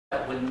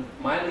when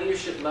my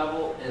leadership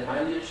level and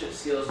my leadership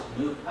skills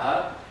move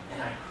up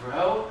and I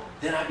grow,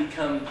 then I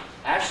become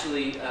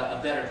actually a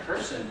better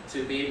person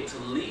to be able to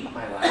lead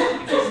my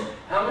life. Because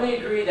how many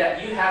agree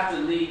that you have to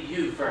lead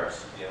you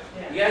first?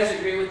 Yeah. You guys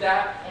agree with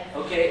that?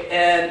 Okay,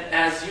 and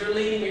as you're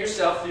leading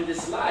yourself through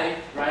this life,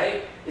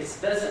 right, it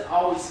doesn't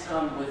always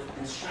come with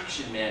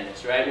instruction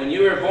manuals, right? When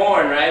you were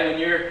born, right, when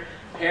your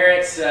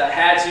parents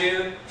had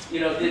you,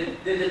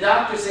 did the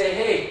doctor say,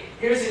 hey,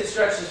 here's the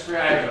instructions for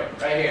Agro,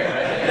 right here,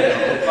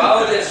 right?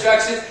 Follow the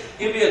instructions,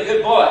 you'll be a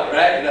good boy,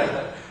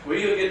 right? Were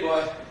you a good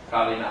boy?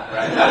 Probably not,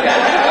 right?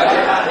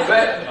 Okay.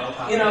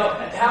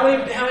 But, how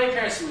many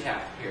parents do we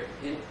have here?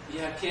 You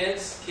have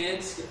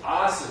kids,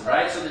 awesome,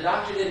 right? So the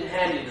doctor didn't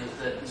hand you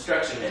the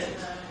instruction manual.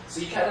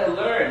 So you kind of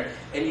learn,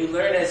 and you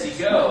learn as you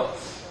go.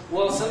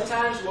 Well,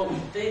 sometimes what we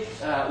think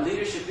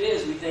leadership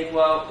is, we think,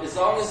 well, as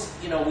long as,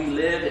 we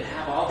live and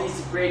have all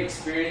these great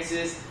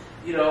experiences,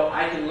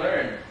 I can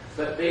learn.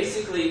 But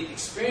basically,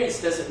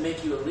 experience doesn't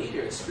make you a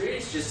leader.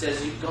 Experience just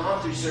says you've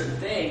gone through certain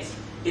things.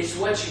 It's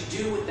what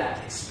you do with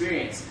that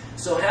experience.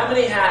 So how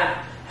many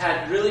have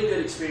had really good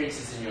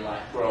experiences in your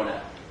life growing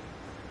up?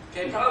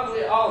 Okay,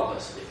 probably all of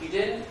us. If you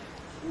didn't,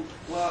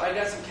 well, I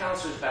got some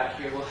counselors back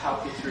here. We'll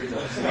help you through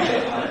those. You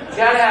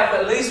got to have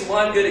at least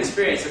one good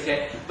experience,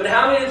 okay? But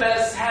how many of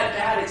us had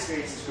bad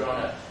experiences growing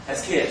up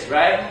as kids,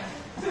 right?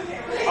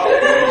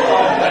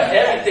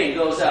 Everything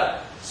goes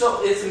up.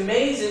 So it's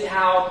amazing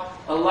how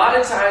a lot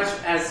of times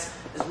as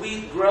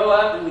we grow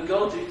up and we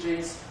go through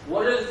things,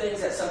 what are the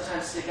things that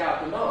sometimes stick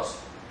out the most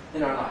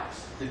in our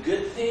lives? The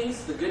good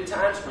things, the good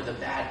times, or the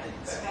bad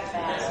things?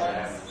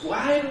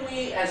 Why do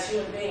we as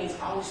human beings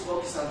always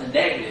focus on the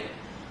negative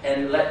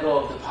and let go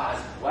of the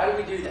positive? Why do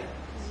we do that?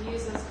 Because you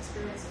use those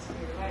experiences for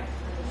your life,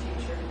 for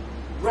the future.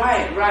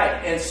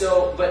 Right. And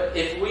so, but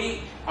if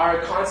we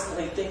are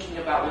constantly thinking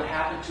about what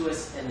happened to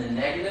us in the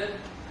negative,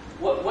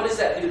 what does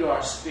that do to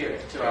our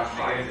spirit, to our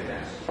heart?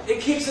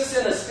 It keeps us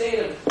in a state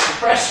of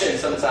depression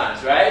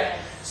sometimes, right?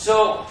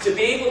 So to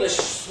be able to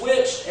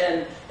switch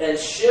and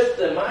shift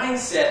the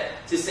mindset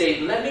to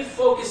say, let me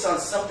focus on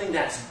something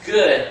that's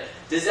good,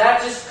 does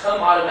that just come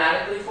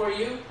automatically for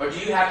you? Or do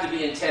you have to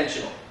be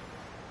intentional?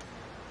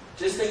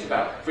 Just think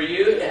about it. For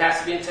you, it has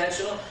to be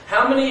intentional.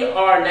 How many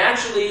are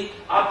naturally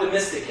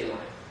optimistic in life?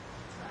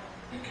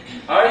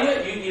 Are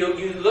you?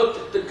 You look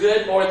at the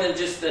good more than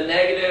just the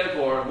negative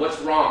or what's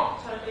wrong?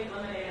 Try to make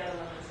lemonade out of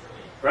lemons for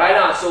me. Right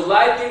on. So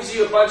life gives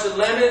you a bunch of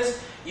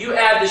lemons. You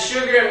add the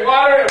sugar and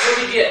water, and what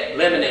do you get?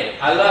 Lemonade.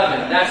 I love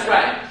it. That's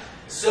right.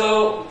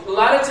 So a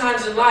lot of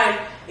times in life,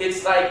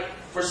 it's like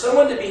for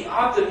someone to be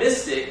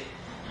optimistic,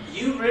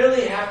 you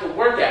really have to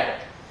work at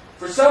it.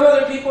 For some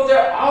other people,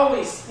 they're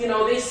always,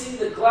 they see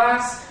the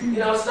glass,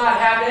 it's not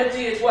half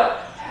empty, it's what?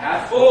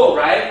 Half full,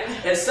 right?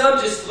 And some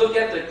just look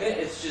at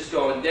it's just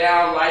going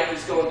down, life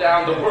is going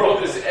down, the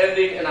world is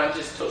ending, and I'm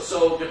just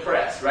so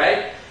depressed,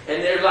 right?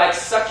 And they're like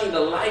sucking the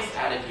life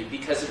out of you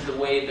because of the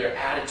way their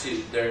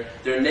attitude, their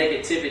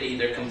negativity,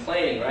 their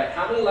complaining, right?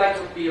 How many like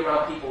to be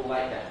around people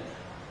like that?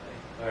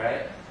 All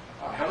right?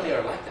 How many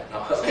are like that? No,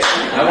 okay.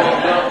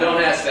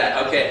 Don't ask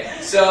that. Okay.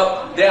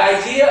 So the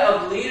idea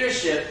of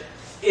leadership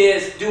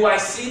is, do I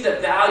see the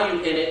value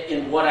in it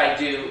in what I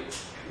do,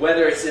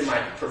 whether it's in my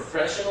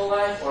professional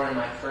life or in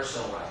my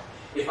personal life?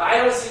 If I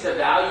don't see the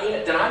value in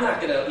it, then I'm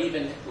not going to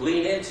even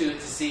lean into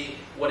it to see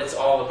what it's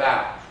all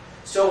about.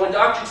 So when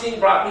Dr. Ting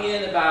brought me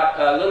in about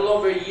a little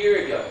over a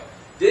year ago,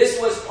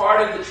 this was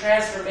part of the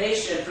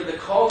transformation for the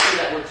culture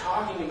that we're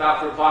talking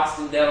about for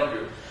Boston Dental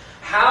Group.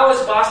 How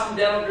is Boston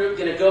Dental Group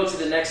going to go to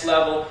the next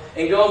level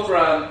and go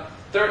from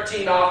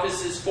 13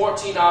 offices,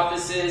 14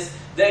 offices,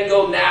 then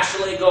go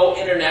nationally, go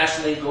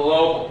internationally,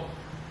 global?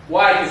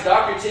 Why? Because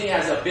Dr. Ting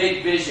has a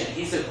big vision.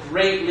 He's a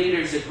great leader.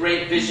 He's a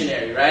great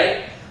visionary,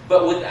 right?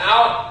 But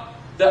without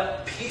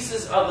the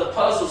pieces of the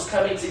puzzles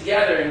coming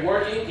together and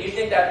working, do you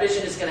think that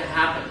vision is going to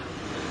happen?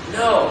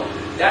 No.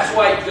 That's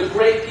why the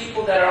great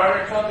people that are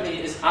in our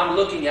company I'm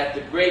looking at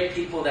the great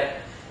people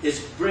that is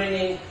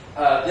bringing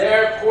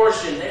their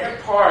portion, their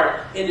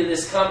part into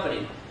this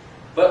company.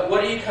 But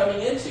what are you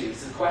coming into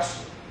is the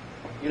question.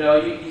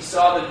 You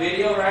saw the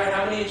video, right?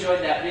 How many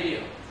enjoyed that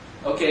video?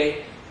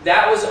 Okay,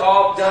 that was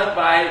all done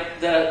by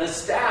the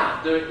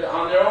staff. They're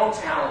on their own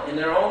talent, in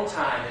their own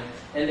time,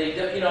 and they,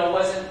 it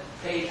wasn't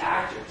paid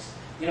actors.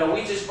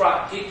 We just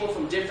brought people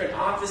from different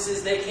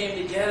offices. They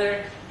came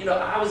together.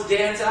 I was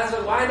dancing. I was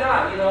like, why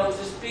not?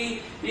 Just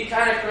be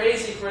kind of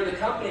crazy for the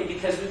company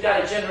because we've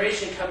got a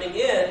generation coming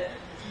in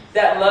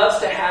that loves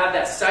to have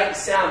that sight and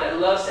sound, that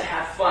loves to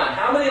have fun.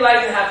 How many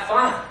like to have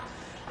fun?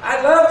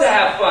 I love to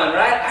have fun,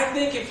 right? I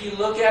think if you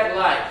look at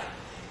life,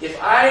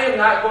 if I am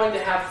not going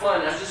to have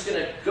fun, I'm just going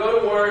to go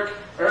to work,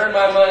 earn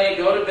my money,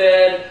 go to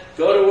bed,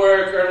 go to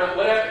work, earn my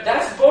whatever.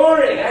 That's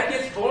boring. That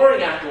gets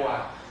boring after a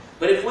while.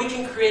 But if we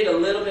can create a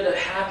little bit of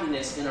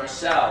happiness in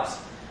ourselves,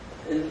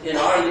 in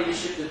our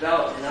leadership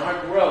development, in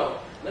our growth,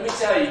 let me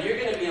tell you, you're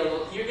going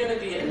to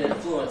be an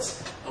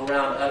influence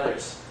around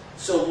others.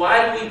 So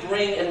why do we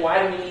bring and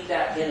why do we need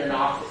that in an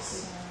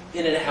office,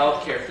 in a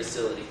healthcare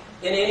facility?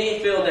 in any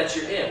field that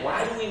you're in.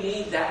 Why do we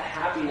need that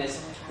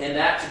happiness and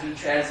that to be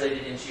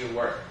translated into your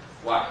work?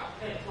 Why?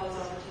 It flows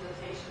over to the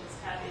patients.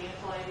 Happy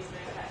employees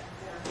make happy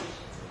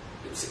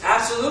patients.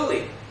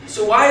 Absolutely.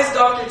 So why is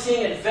Dr.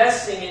 Ting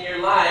investing in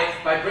your life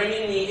by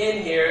bringing me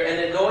in here and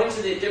then going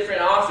to the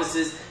different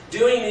offices,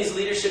 doing these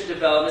leadership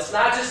developments? It's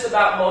not just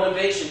about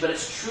motivation, but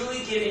it's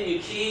truly giving you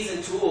keys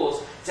and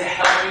tools to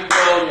help you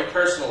grow in your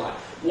personal life.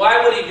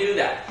 Why would he do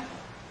that?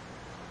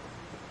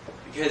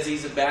 Because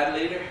he's a bad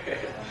leader?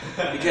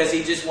 Because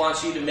he just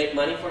wants you to make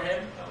money for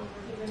him?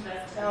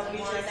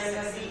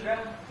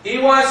 He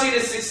wants you to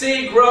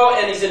succeed, grow,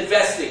 and he's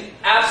investing.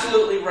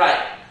 Absolutely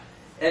right.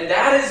 And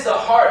that is the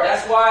heart.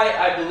 That's why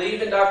I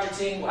believe in Dr.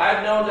 Ting.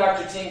 I've known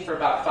Dr. Ting for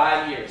about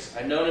 5 years.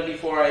 I've known him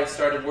before I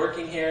started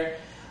working here.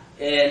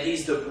 And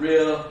he's the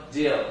real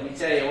deal. Let me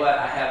tell you what,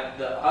 I have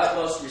the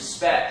utmost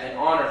respect and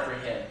honor for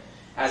him.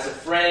 As a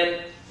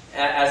friend,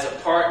 as a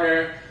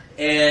partner.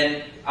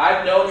 And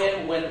I've known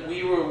him when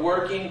we were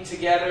working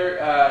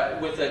together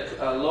with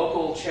a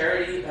local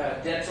charity,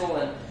 dental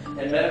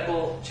and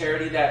medical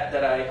charity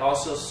that I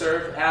also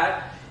serve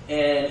at.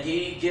 And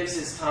he gives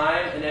his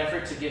time and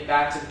effort to give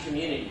back to the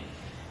community.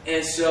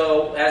 And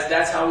so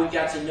that's how we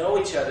got to know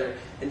each other.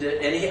 I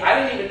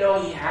didn't even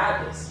know he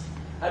had this.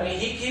 I mean,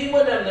 he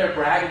wasn't in there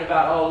bragging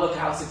about, oh, look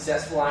how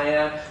successful I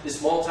am.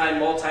 This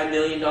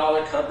multi-million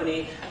dollar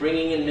company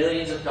bringing in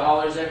millions of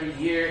dollars every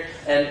year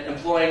and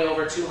employing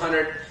over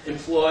 200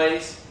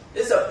 employees.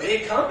 This is a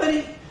big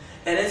company.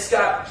 And it's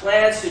got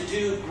plans to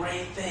do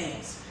great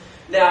things.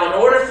 Now, in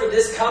order for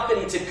this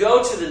company to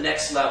go to the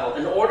next level,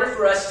 in order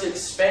for us to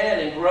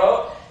expand and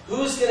grow,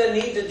 who's going to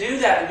need to do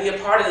that and be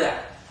a part of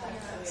that?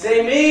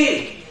 Say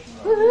me.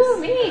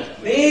 Woohoo, me.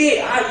 Me.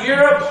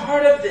 You're a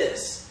part of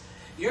this.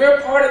 You're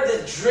a part of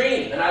the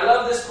dream. And I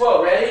love this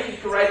quote. Ready? You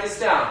can write this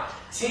down.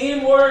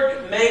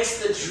 Teamwork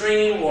makes the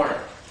dream work.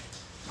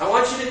 I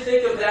want you to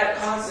think of that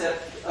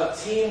concept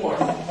of teamwork.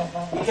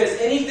 Because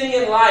anything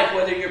in life,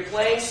 whether you're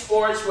playing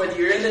sports, whether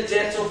you're in the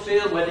dental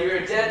field, whether you're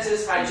a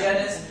dentist,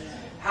 hygienist,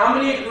 how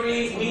many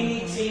agree we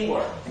need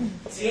teamwork?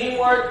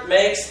 Teamwork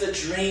makes the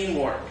dream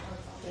work.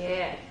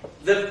 Yeah.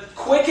 The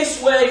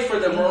quickest way for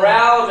the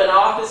morale of an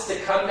office to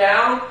come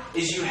down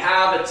is you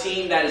have a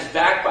team that is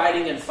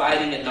backbiting and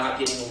fighting and not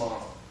getting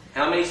along.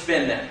 How many's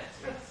been there?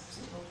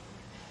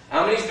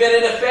 How many's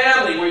been in a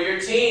family where your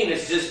team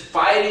is just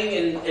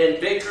fighting and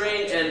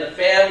bickering and the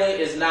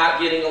family is not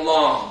getting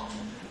along?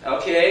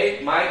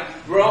 Okay? My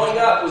growing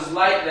up was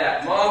like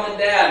that. Mom and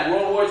Dad,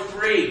 World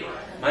War III.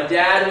 My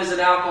dad was an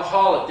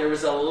alcoholic. There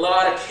was a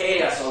lot of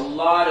chaos, a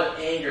lot of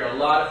anger, a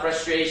lot of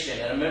frustration.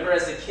 And I remember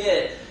as a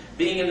kid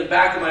being in the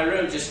back of my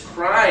room just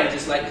crying,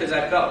 just like because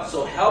I felt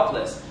so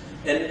helpless.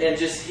 And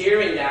just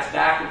hearing that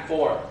back and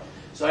forth.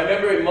 So I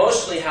remember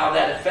emotionally how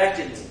that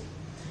affected me.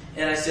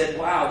 And I said,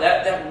 wow,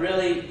 that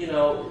really,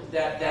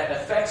 that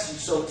affects you.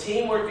 So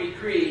teamwork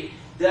decree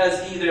does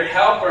either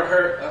help or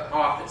hurt an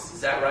office.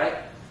 Is that right?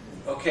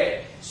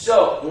 Okay,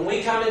 so when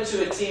we come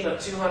into a team of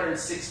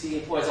 260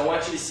 employees, I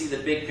want you to see the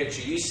big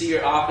picture. You see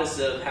your office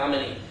of how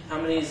many? How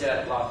many is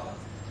that law firm?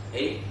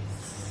 8?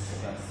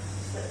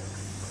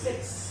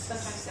 6,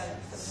 sometimes 7.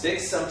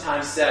 6,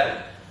 sometimes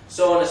 7.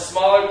 So in a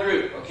smaller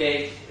group,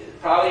 okay,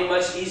 probably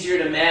much easier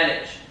to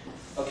manage.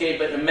 Okay,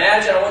 but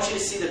imagine, I want you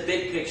to see the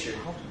big picture.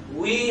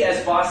 We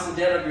as Boston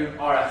Dental Group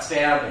are a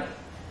family.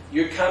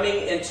 You're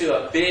coming into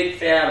a big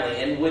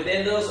family, and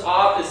within those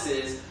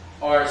offices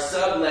are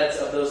sublets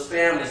of those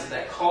families, of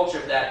that culture,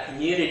 of that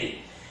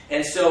community.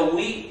 And so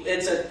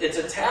it's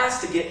a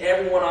task to get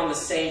everyone on the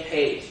same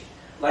page.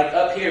 Like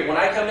up here, when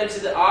I come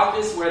into the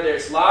office, whether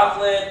it's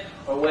Laughlin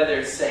or whether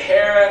it's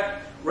Sahara,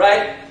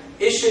 right?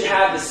 It should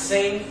have the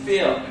same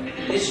feel.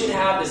 It should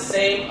have the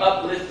same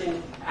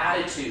uplifting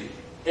attitude.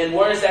 And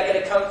where is that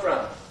going to come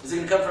from? Is it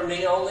going to come from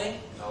me only?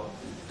 No.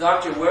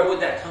 Doctor, where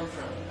would that come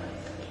from?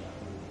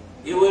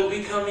 It would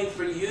be coming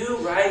for you,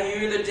 right?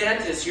 You're the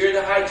dentist. You're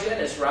the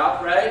hygienist,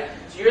 Ralph, right?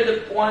 So you're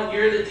the one.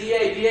 You're the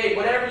DA, BA,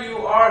 whatever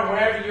you are, and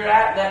wherever you're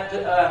at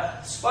in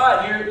that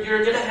spot,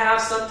 you're going to have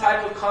some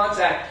type of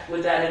contact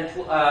with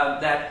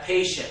that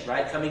patient,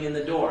 right, coming in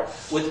the door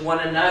with one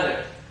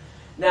another.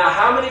 Now,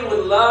 how many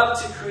would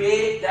love to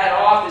create that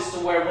office to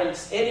where when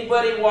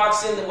anybody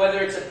walks in, whether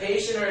it's a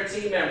patient or a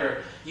team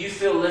member, you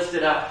feel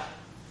lifted up,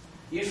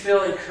 you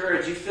feel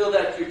encouraged, you feel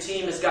that your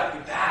team has got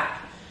your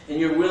back, and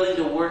you're willing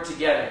to work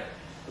together.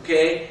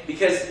 Okay?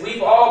 Because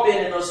we've all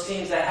been in those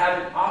teams that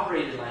haven't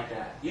operated like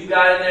that. You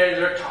got in there and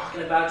they're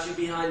talking about you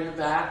behind your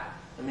back.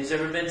 I mean, it's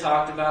ever been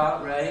talked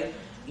about, right?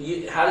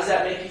 How does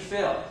that make you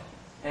feel,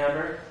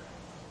 Amber?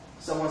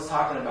 Someone's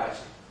talking about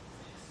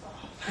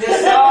you.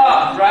 Pissed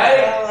off, right?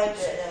 I like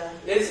it,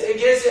 yeah. It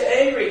gets you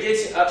angry. It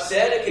gets you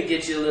upset. It could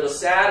get you a little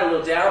sad, a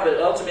little down,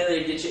 but ultimately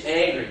it gets you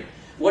angry.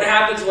 What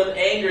happens when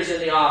anger's in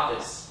the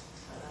office?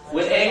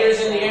 When anger's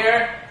in the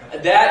air,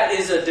 that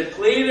is a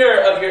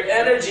depleter of your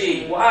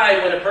energy. Why?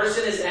 When a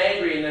person is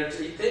angry, and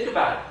think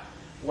about it.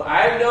 Well,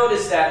 I've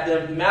noticed that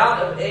the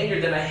amount of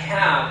anger that I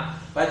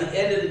have, by the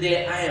end of the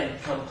day, I am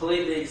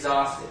completely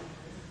exhausted.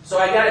 So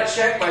I got to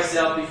check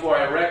myself before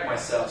I wreck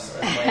myself.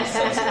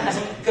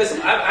 Because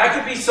I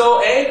could be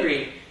so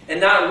angry and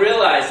not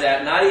realize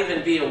that, not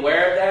even be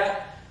aware of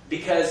that,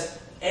 because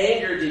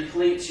anger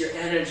depletes your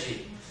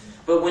energy.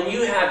 But when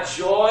you have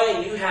joy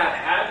and you have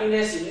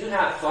happiness and you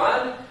have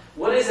fun,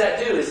 what does that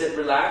do? Does it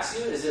relax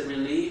you? Does it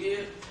relieve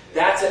you?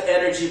 That's an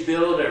energy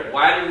builder.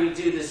 Why do we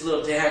do this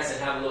little dance and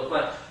have a little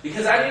fun?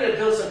 Because I need to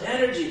build some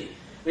energy.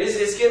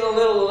 It's getting a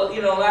little,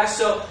 lax.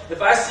 So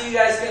if I see you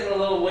guys getting a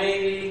little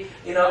wavy,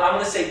 I'm going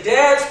to say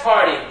dance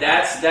party.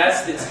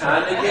 It's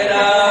time to get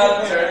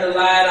up, turn the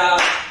light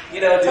off,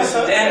 do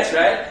some dance,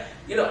 right?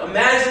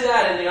 Imagine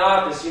that in the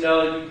office.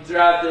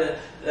 Throughout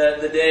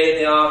the day in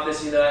the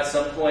office, at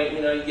some point,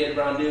 you get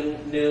around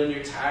noon,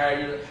 you're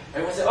tired.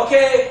 Everyone says,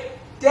 okay,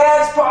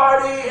 dance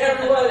party,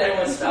 everyone.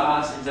 Everyone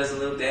stops and does a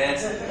little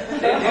dance. They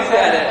do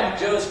that at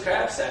Joe's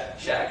Crab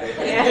Shack.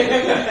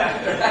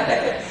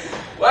 Right?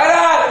 Why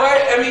not?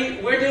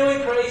 We're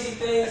doing crazy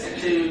things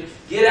to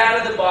get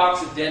out of the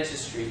box of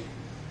dentistry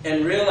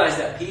and realize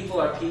that people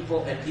are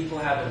people and people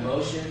have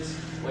emotions,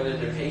 whether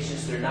they're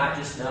patients, they're not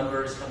just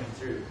numbers coming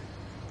through,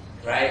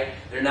 right?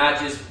 They're not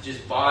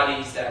just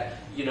bodies that,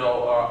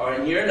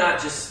 and you're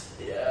not just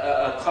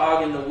a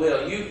cog in the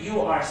wheel.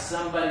 You are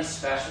somebody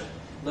special.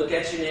 Look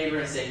at your neighbor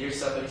and say, you're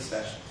somebody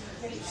special.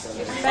 You're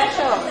somebody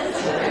special.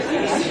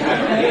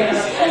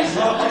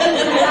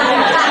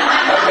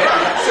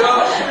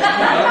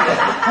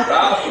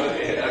 Ralph,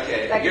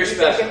 okay, you're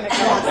special.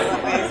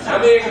 How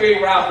many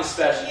agree Ralph is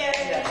special? Yeah.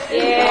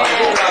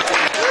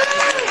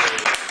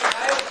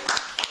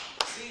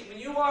 See, when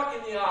you walk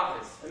in the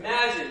office,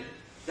 imagine,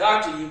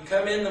 doctor, you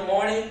come in the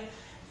morning,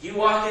 you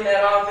walk in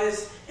that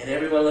office, and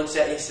everyone looks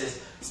at you and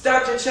says, it's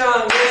Dr.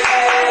 Chung.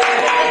 Yay!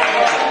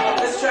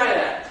 Let's try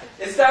that.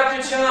 It's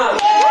Dr. Chung.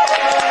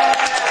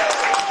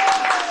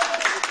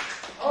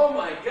 Oh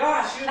my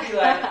gosh, you'd be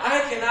like,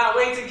 I cannot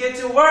wait to get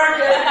to work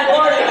every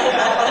morning.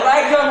 When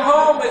I come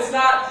home, it's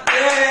not,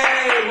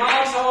 yay,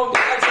 mom's home,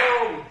 dad's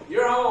home,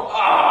 you're home.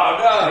 Oh,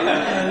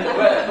 no.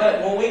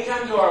 But when we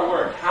come to our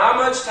work, how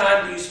much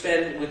time do you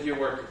spend with your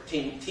work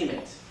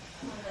teammates?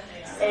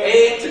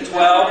 8 to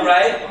 12,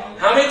 right?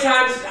 How much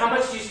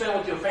do you spend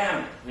with your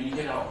family when you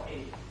get home?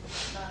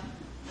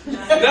 None,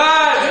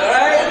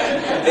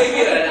 right?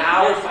 Maybe an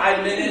hour,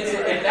 5 minutes,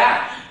 if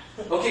that.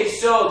 Okay,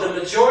 so the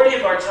majority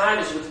of our time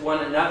is with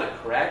one another,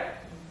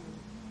 correct?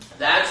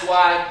 That's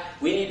why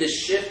we need to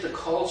shift the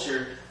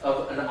culture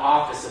of an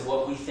office, of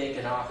what we think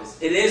an office.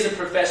 It is a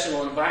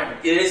professional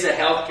environment. It is a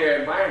healthcare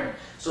environment.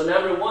 So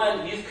number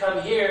one, you've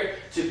come here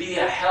to be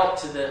a help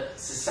to the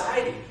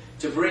society,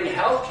 to bring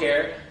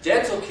healthcare,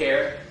 dental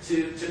care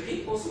to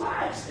people's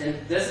lives.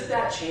 And doesn't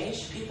that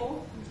change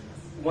people?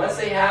 Once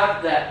they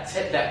have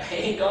that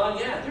pain gone,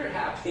 yeah, they're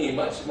happy,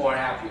 much more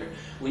happier.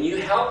 When you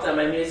help them,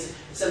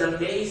 it's an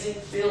amazing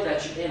field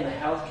that you're in, the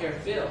healthcare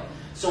field.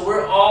 So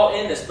we're all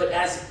in this, but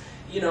as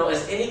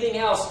anything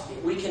else,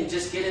 we can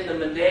just get in the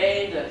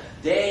mundane, the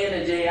day in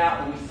and day out,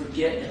 and we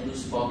forget and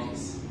lose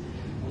focus.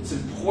 It's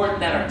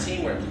important that our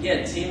teamwork,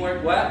 again,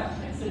 teamwork what?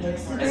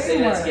 Let's say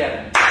that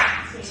together.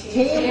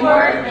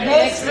 Teamwork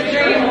makes the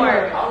dream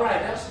work. All right,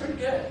 that was pretty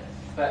good.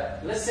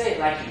 But let's say it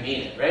like you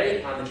mean it.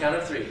 Ready? On the count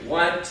of 3.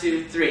 1,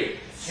 2, 3.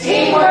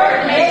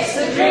 Teamwork makes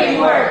the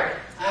dream work.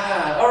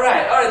 All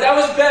right. That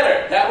was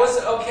better. That was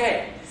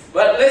okay.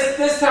 But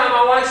this time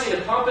I want you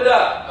to pump it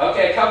up.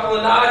 Okay, a couple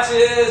of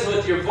notches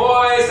with your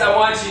voice. I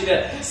want you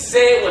to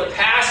say it with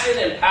passion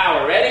and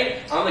power. Ready?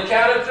 On the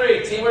count of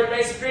 3. Teamwork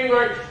makes the dream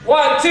work.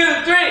 1,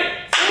 2, 3.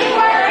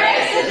 Teamwork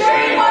makes the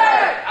dream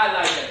work. I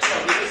like that. Come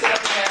on, give yourself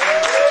a hand.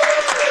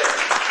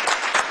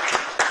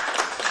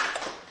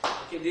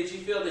 Okay, did you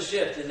feel the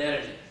shift in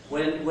energy?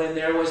 When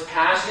there was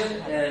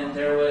passion and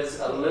there was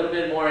a little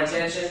bit more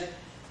intention,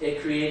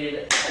 it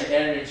created an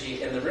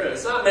energy in the room.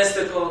 It's not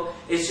mystical.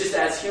 It's just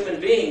as human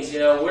beings,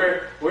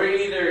 we're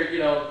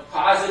either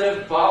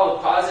positive ball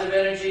of positive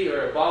energy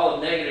or a ball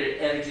of negative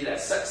energy that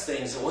sucks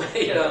things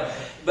away.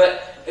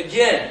 But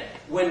again,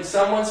 when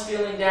someone's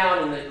feeling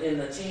down in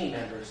the team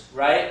members,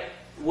 right?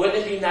 Wouldn't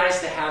it be nice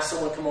to have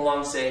someone come along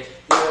and say,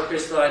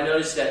 Crystal, I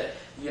noticed that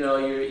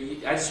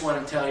I just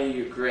want to tell you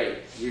you're great.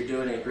 You're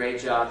doing a great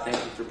job. Thank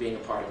you for being a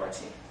part of our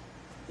team.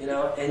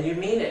 And you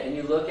mean it, and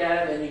you look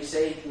at it, and you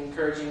say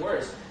encouraging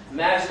words.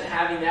 Imagine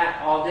having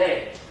that all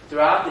day,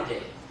 throughout the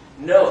day.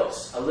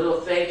 Notes, a little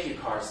thank you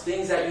cards,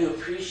 things that you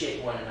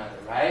appreciate one another,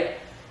 right?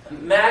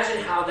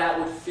 Imagine how that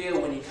would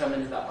feel when you come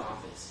into the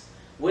office.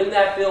 Wouldn't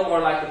that feel more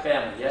like a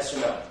family, yes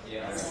or no?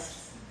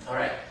 Yes. All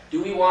right.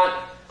 Do we want,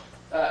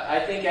 I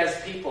think as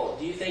people,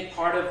 do you think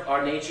part of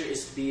our nature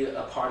is to be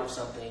a part of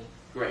something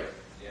great?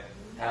 Yeah.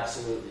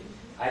 Absolutely.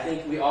 I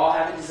think we all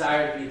have a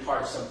desire to be a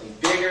part of something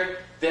bigger,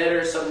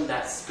 better, something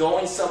that's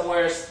going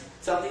somewhere,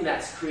 something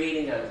that's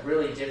creating a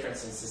really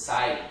difference in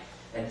society.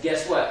 And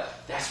guess what?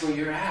 That's where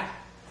you're at.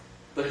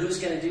 But who's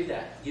going to do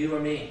that? You or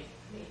me?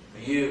 Me.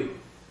 You.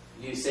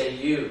 You say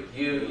you.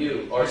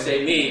 Or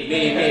say me,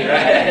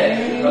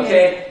 right?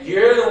 Okay?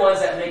 You're the ones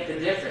that make the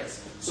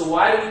difference. So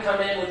why do we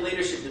come in with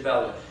leadership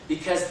development?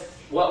 Because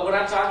what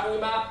I'm talking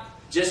about,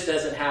 just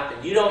doesn't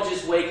happen. You don't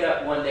just wake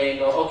up one day and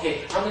go,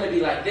 okay, I'm going to be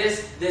like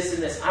this, this,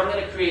 and this. I'm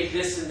going to create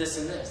this and this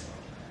and this.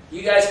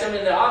 You guys come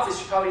into the office,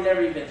 you probably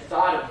never even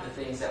thought of the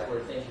things that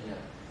we're thinking of.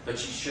 But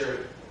you sure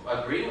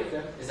agree with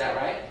them. Is that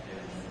right?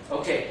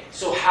 Okay,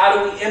 so how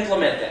do we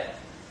implement that?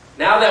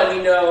 Now that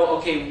we know,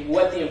 okay,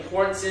 what the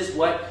importance is,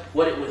 what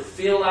it would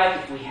feel like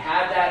if we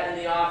had that in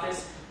the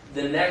office,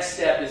 the next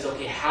step is,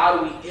 okay, how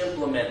do we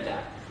implement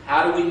that?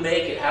 How do we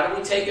make it? How do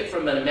we take it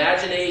from an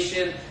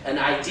imagination, an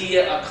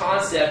idea, a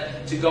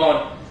concept, to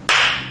going,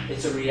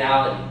 it's a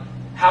reality?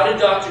 How did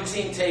Dr.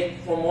 Ting take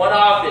from one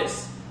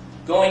office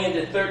going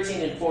into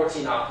 13 and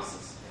 14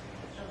 offices?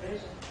 A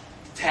vision.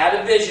 Had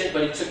a vision,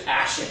 but he took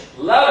action.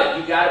 Love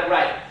it. You got it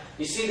right.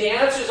 You see, the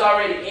answer's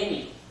already in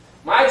you.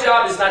 My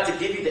job is not to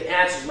give you the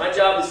answers. My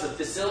job is to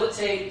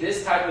facilitate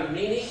this type of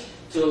meeting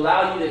to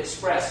allow you to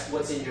express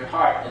what's in your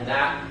heart, and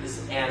that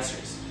is the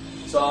answers.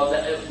 So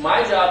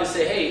my job is to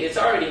say, hey, it's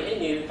already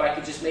in you. If I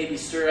could just maybe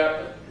stir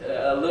up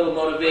a little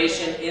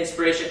motivation,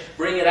 inspiration,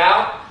 bring it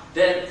out,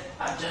 then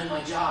I've done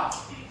my job.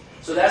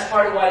 So that's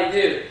part of what I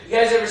do. You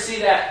guys ever see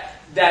that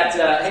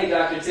hey,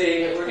 Dr.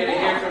 T, we're going to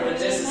hear from him in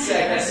just a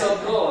sec. That's so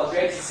cool.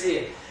 Great to see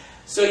you.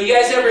 So you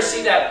guys ever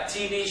see that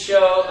TV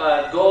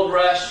show, Gold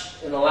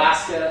Rush in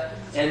Alaska?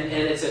 And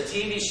it's a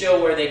TV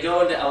show where they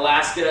go into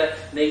Alaska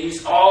and they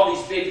use all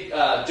these big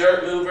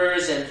dirt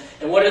movers,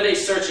 and what are they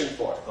searching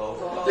for?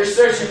 Gold. They're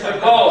searching for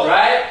gold,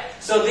 right?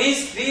 So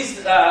these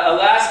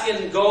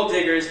Alaskan gold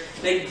diggers,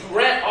 they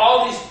rent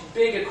all these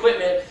big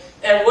equipment,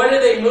 and what are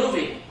they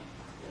moving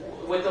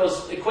with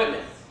those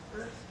equipment?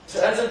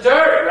 Tons of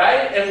dirt,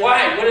 right? And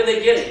why? What are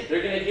they getting?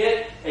 They're going to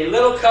get a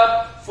little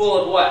cup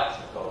full of what?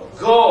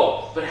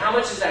 Gold. But how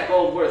much is that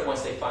gold worth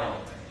once they find it?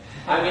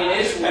 I mean,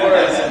 it's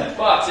worth some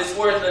bucks. It's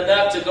worth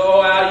enough to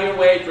go out of your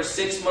way for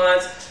 6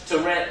 months to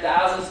rent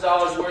thousands of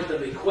dollars worth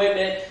of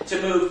equipment,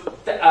 to move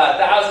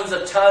thousands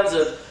of tons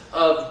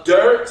of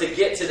dirt to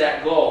get to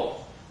that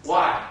gold.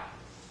 Why?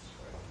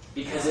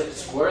 Because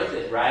it's worth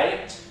it,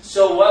 right?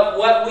 So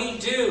what we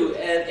do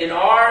in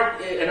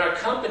our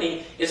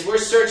company is we're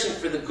searching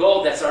for the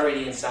gold that's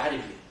already inside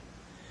of you.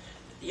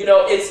 You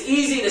know, it's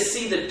easy to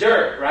see the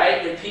dirt,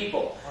 right, in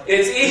people.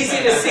 It's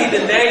easy to see the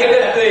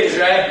negative things,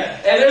 right?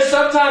 And there's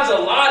sometimes a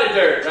lot of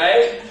dirt,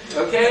 right?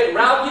 Okay?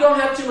 Ralph, you don't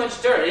have too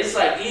much dirt. It's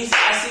like easy.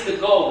 I see the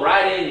gold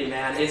right in you,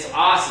 man. It's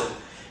awesome.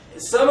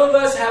 Some of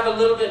us have a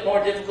little bit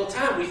more difficult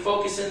time. We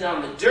focus in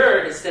on the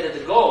dirt instead of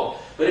the gold.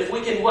 But if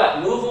we can,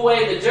 what? Move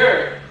away the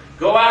dirt,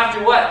 go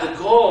after what? The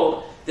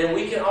gold, then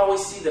we can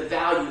always see the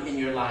value in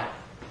your life.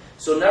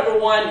 So number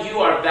one, you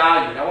are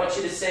valued. I want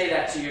you to say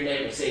that to your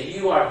neighbor. Say,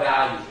 you are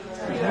valued.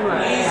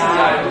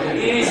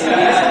 Easy.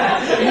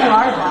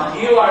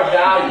 You are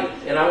valued.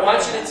 And I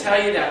want you to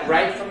tell you that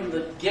right from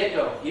the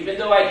get-go, even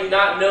though I do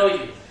not know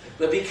you.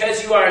 But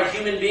because you are a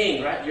human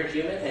being, right? You're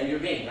human and you're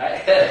being,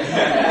 right?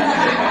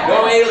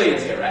 No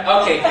aliens here, right?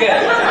 Okay,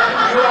 good.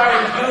 You are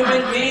a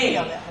human being.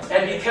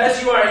 And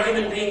because you are a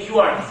human being, you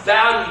are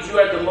valued. You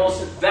are the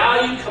most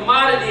valued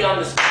commodity on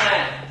this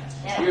planet.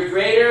 You're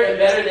greater and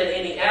better than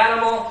any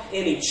animal,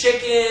 any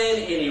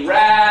chicken, any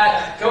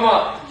rat. Come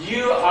on.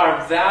 You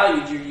are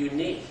valued. You're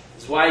unique.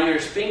 That's why your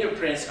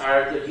fingerprints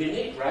are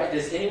unique, right?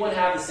 Does anyone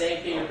have the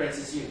same fingerprints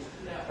as you?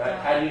 No. Right?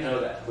 How do you know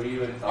that? Were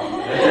you in?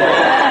 Oh,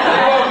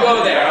 I won't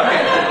go there.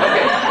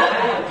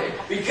 Okay.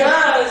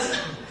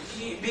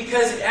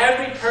 Because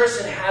every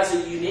person has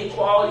a unique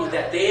quality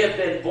that they have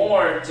been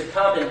born to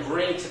come and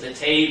bring to the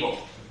table.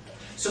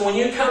 So when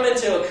you come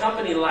into a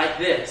company like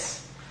this,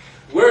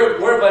 we're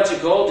a bunch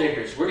of gold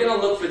diggers. We're going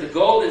to look for the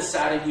gold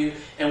inside of you,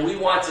 and we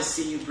want to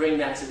see you bring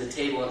that to the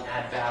table and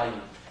add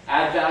value.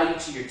 Add value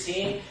to your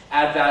team,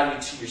 add value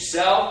to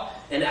yourself,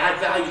 and add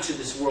value to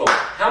this world.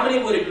 How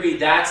many would agree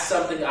that's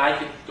something I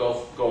could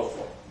go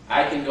for?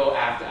 I can go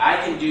after. I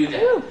can do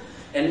that.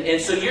 And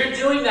so you're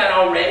doing that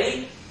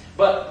already,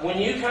 but when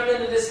you come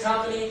into this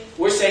company,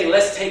 we're saying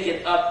let's take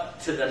it up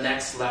to the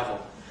next level.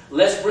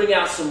 Let's bring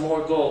out some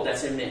more gold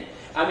that's in me.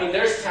 I mean,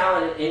 there's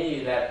talent in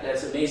you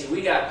that's amazing.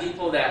 We got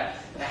people that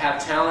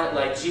have talent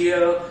like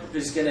Gio,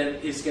 who's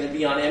gonna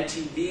be on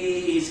MTV.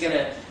 He's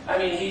a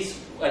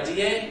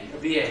DA or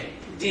BA?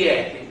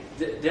 DA,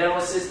 dental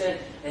assistant,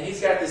 and he's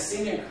got this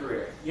singing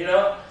career, you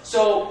know?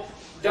 So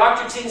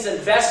Dr. Ting's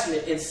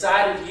investment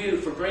inside of you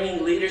for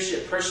bringing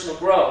leadership, personal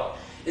growth,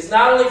 is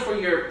not only for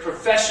your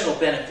professional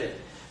benefit,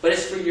 but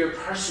it's for your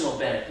personal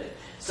benefit.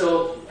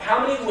 So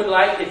how many would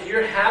like, if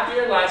you're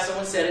happier in life,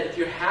 someone said it, if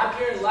you're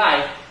happier in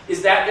life,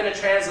 is that going to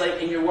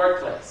translate in your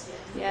workplace?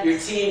 Yes. Your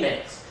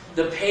teammates,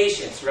 the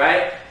patients,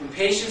 right? When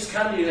patients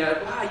come to you, they're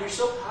like, wow, you're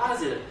so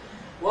positive.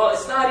 Well,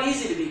 it's not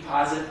easy to be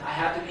positive. I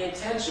have to be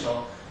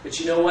intentional. But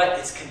you know what?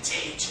 It's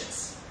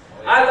contagious.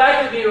 I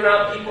like to be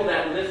around people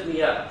that lift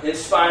me up,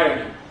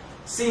 inspire me,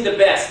 see the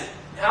best.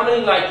 How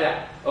many like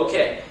that?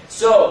 Okay,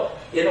 so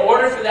in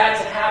order for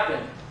that to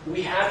happen,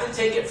 we have to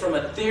take it from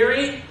a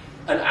theory,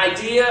 an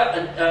idea,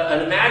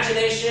 an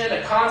imagination,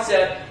 a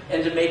concept,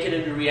 and to make it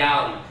into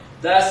reality.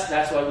 Thus,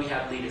 that's why we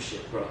have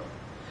leadership growth.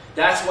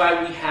 That's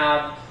why we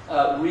have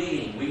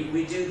reading.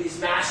 We do these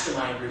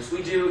mastermind groups.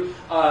 We do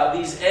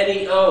these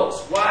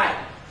NEOs. Why?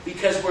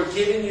 Because we're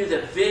giving you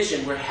the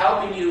vision. We're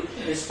helping you,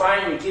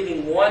 inspiring you,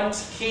 giving one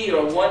key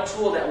or one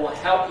tool that will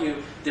help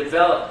you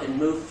develop and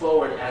move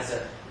forward as a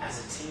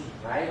team,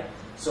 right?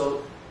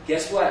 So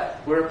guess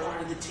what? We're a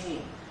part of the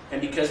team.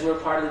 And because we're a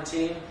part of the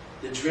team,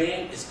 the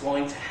dream is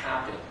going to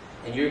happen.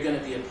 And you're going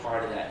to be a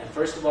part of that. And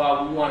first of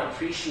all, we want to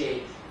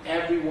appreciate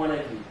every one of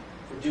you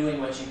for doing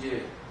what you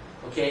do.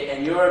 Okay?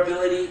 And your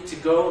ability to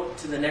go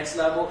to the next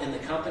level in the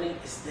company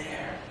is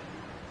there.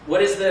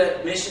 What is the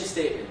mission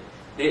statement?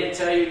 They didn't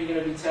tell you you're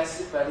going to be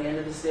tested by the end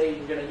of this day.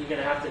 You're going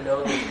to have to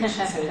know the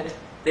mission statement.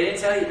 They didn't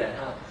tell you that,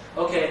 huh?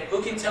 Okay,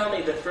 who can tell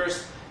me the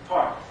first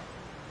part?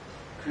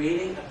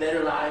 Creating a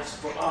better lives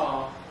for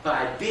all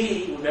by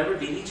B. Remember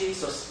BDG?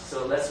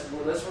 So let's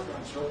work on this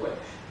real quick.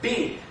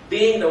 B,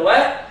 being the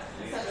what?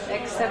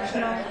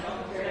 Exceptional.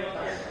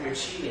 You're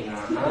cheating,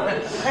 huh?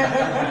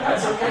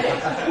 That's okay.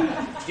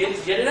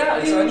 Get it out.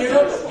 It's on your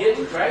notebook. Get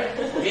it, right?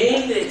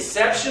 Being the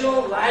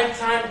exceptional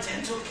lifetime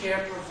dental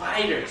care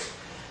providers.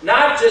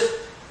 Not just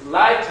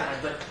lifetime,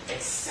 but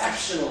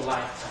exceptional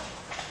lifetime.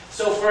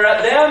 So for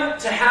them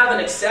to have an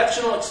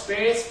exceptional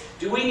experience,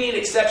 do we need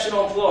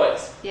exceptional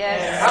employees?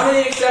 Yes. How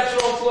many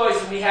exceptional employees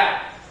do we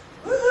have?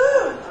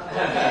 Woohoo!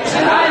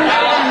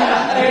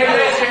 There you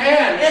raise your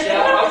hand,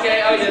 Michelle.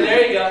 Okay, oh yeah,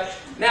 there you go.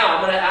 Now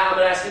I'm gonna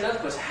ask you another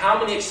question. How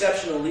many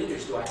exceptional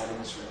leaders do I have in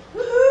this room?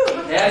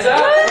 Woohoo! Hands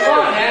up! Come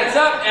on, hands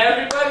up,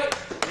 everybody.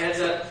 Hands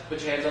up.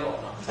 Put your hands on.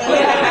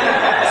 Okay.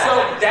 So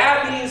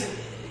that means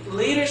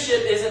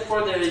leadership isn't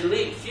for the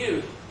elite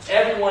few.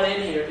 Everyone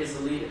in here is a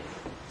leader.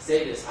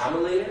 Say this. I'm a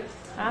leader.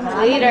 I'm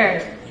a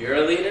leader. You're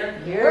a leader.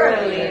 You're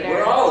a leader.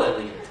 We're all a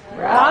leader.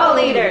 We're all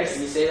leaders.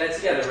 Can you say that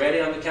together? Ready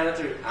on the count of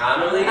 3.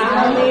 I'm a leader.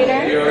 I'm a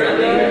leader. You're a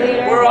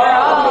leader. We're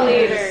all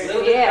leaders. A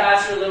little bit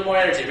faster, a little more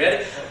energy.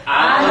 Ready?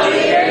 I'm a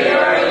leader.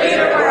 You're a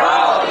leader. We're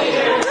all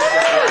leaders.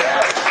 Good.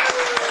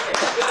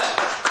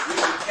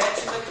 You're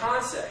catching the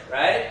concept,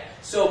 right?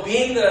 So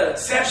being the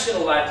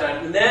exceptional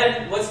lifetime, and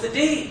then what's the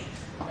D?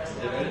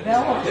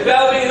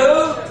 Developing who?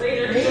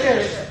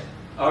 Leaders.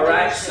 All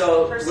right,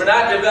 so we're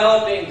not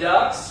developing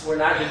ducks, we're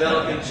not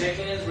developing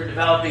chickens, we're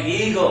developing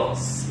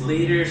eagles.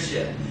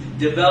 Leadership.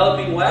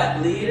 Developing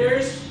what?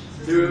 Leaders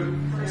through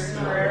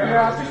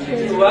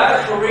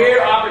what?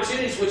 Career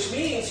opportunities, which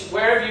means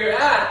wherever you're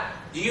at,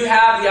 do you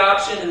have the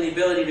option and the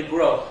ability to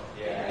grow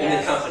in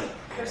the company?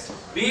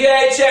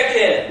 BA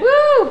check-in.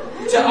 Woo!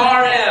 To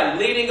RM,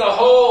 leading a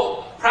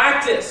whole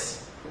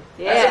practice.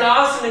 That's an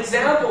awesome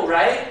example,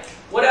 right?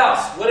 What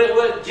else?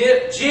 What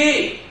get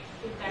G?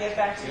 Get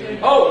back to doing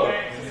Oh,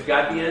 you've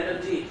got the end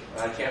of D.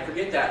 I can't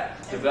forget that.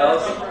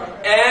 Developing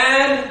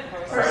and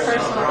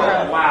Personal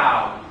growth.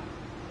 Wow.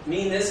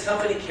 Mean this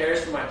company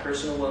cares for my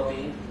personal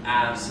well-being?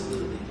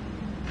 Absolutely.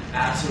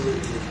 Absolutely.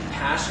 The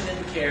passion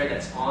and care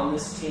that's on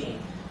this team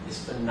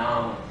is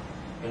phenomenal.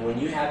 And when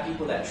you have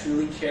people that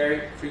truly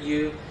care for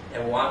you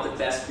and want the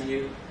best for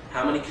you,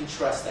 how many can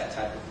trust that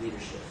type of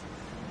leadership?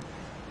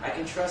 I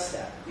can trust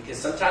that. Because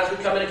sometimes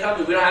we come in a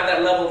company, we don't have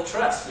that level of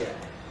trust yet.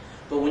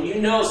 But when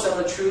you know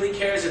someone truly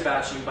cares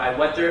about you by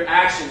what their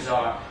actions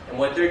are and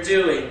what they're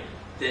doing,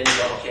 then you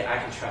go, okay, I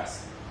can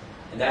trust.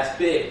 And that's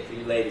big for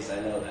you ladies, I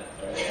know that.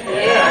 Right?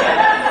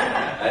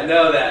 Yeah. I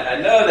know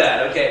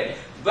that, okay.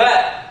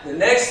 But the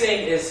next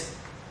thing is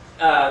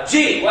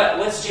G.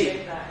 What's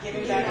G?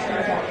 Giving back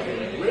to our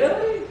community.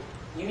 Really?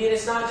 You mean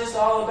it's not just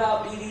all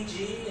about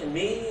BDG and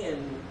me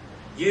and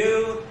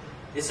you?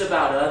 It's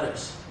about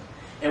others.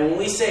 And when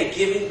we say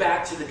giving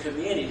back to the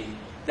community,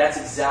 that's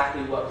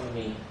exactly what we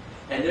mean.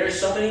 And there are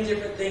so many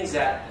different things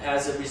that,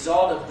 as a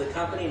result of the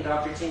company and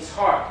Dr. Ting's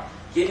heart,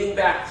 giving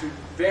back through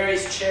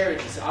various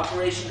charities,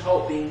 Operation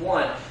Hope being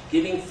one,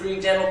 giving free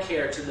dental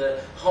care to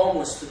the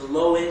homeless, to the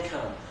low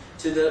income,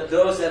 to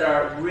those that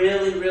are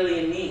really,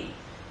 really in need,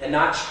 and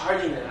not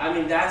charging them. I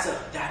mean, that's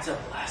a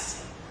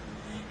blessing.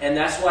 And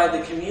that's why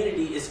the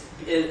community is,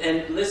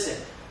 and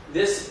listen,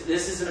 this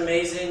is an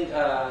amazing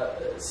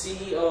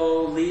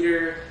CEO,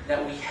 leader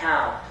that we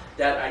have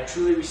that I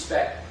truly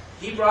respect.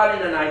 He brought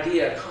in an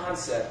idea, a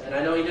concept, and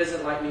I know he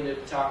doesn't like me to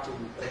talk to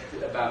him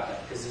about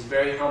that because he's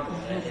very humble,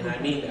 and I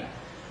mean that.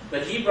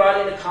 But he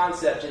brought in a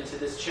concept into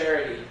this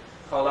charity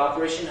called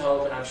Operation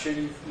Hope, and I'm sure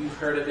you've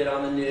heard of it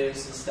on the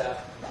news and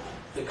stuff.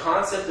 The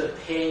concept of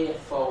paying it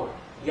forward.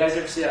 You guys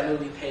ever see that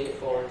movie, Pay It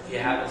Forward? If you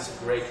haven't, it's a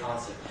great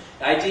concept.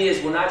 The idea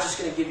is we're not just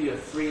going to give you a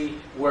free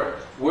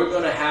work. We're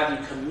going to have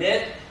you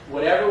commit.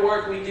 Whatever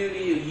work we do to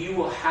you, you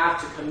will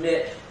have to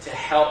commit to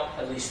help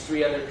at least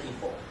 3 other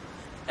people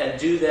and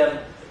do them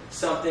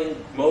something,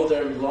 mow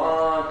their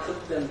lawn,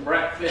 cook them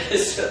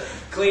breakfast,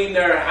 clean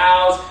their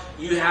house.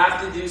 You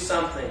have to do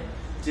something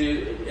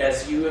to,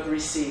 as you have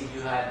received,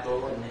 you have to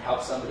go and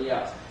help somebody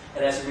else.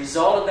 And as a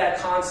result of that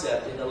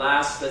concept, in the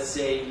last, let's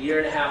say, year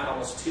and a half,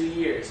 almost 2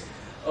 years,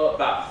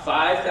 about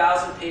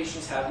 5,000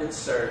 patients have been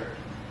served.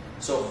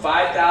 So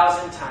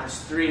 5,000 times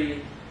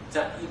 3,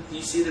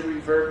 you see the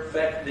reverb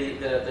effect,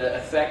 the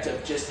effect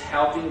of just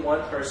helping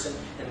one person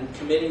and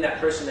committing that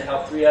person to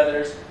help 3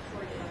 others.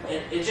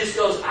 It just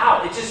goes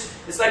out.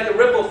 It's like the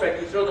ripple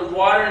effect. You throw the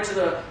water into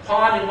the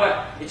pond and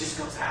what? It just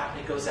goes out.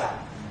 It goes out.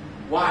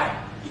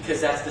 Why?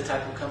 Because that's the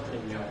type of company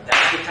we are.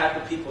 That's the type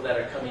of people that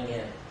are coming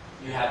in.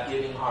 You have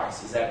giving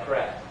hearts. Is that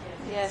correct?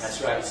 Yes.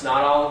 That's right. It's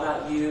not all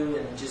about you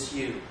and just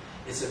you.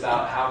 It's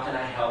about how can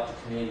I help the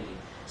community.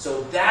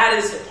 So that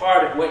is a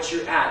part of what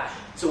you're at.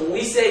 So when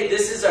we say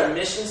this is our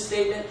mission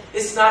statement,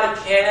 it's not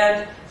a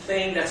canned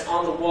thing that's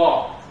on the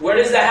wall. Where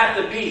does that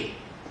have to be?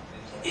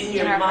 In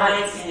your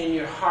mind and in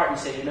your heart. And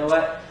say, you know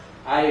what?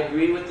 I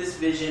agree with this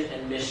vision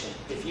and mission.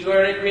 If you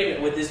are in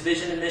agreement with this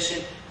vision and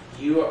mission,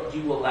 you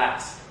will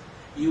last.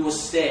 You will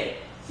stay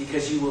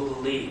because you will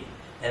believe.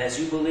 And as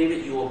you believe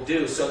it, you will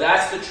do. So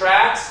that's the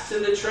tracks to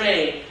the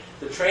train.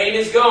 The train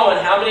is going.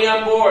 How many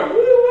on board?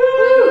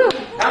 Woo-woo!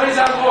 How many's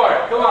on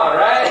board? Come on,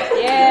 right?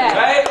 Yeah.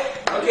 Right?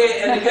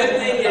 Okay, and the good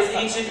thing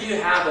is each of you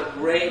have a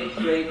great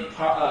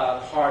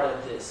part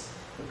of this,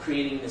 of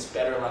creating this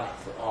better life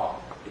for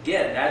all.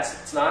 Again,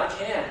 it's not a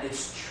can.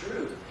 It's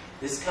true.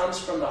 This comes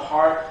from the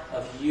heart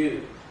of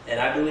you. And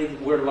I believe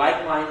we're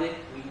like-minded.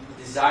 We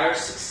desire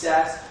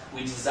success.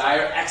 We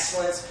desire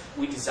excellence.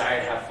 We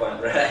desire to have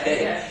fun, right?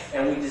 Yes.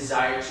 And we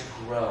desire to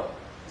grow.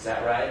 Is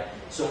that right?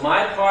 So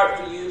my part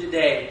for you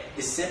today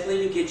is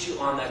simply to get you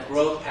on that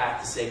growth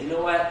path to say, you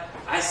know what?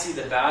 I see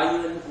the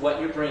value in what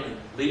you're bringing.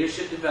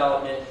 Leadership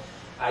development.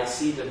 I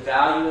see the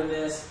value in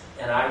this,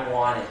 and I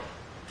want it.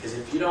 Because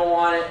if you don't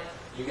want it,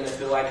 you're going to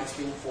feel like it's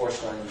being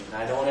forced on you. And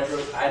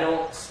I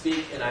don't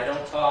speak, and I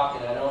don't talk,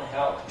 and I don't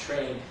help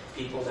train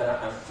people that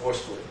I'm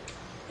forcefully.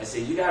 I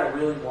say, you got to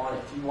really want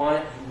it. If you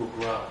want it, you will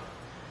grow.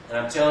 And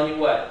I'm telling you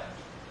what,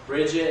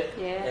 Bridget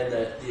and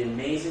the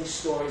amazing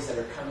stories that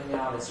are coming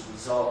out as a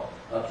result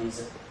of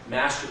these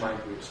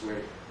mastermind groups where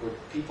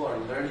people are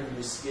learning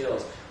new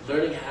skills,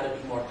 learning how to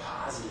be more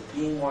positive,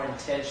 being more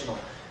intentional,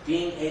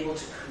 being able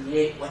to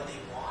create what they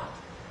want.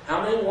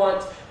 How many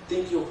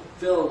think you'll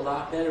feel a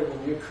lot better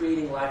when you're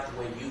creating life the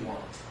way you want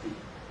it to be,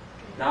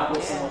 not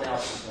what someone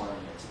else is wanting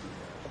it to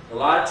be? A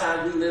lot of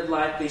times we live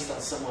life based on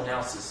someone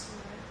else's.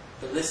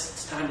 But listen,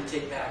 it's time to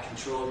take back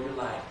control of your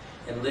life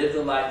and live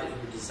the life that you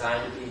were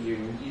designed to be. You're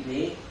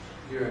unique,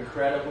 you're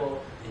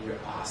incredible, and you're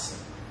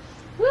awesome.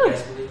 Woo. You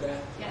guys believe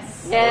that?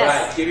 Yes. Yes.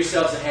 All right, give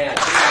yourselves a hand.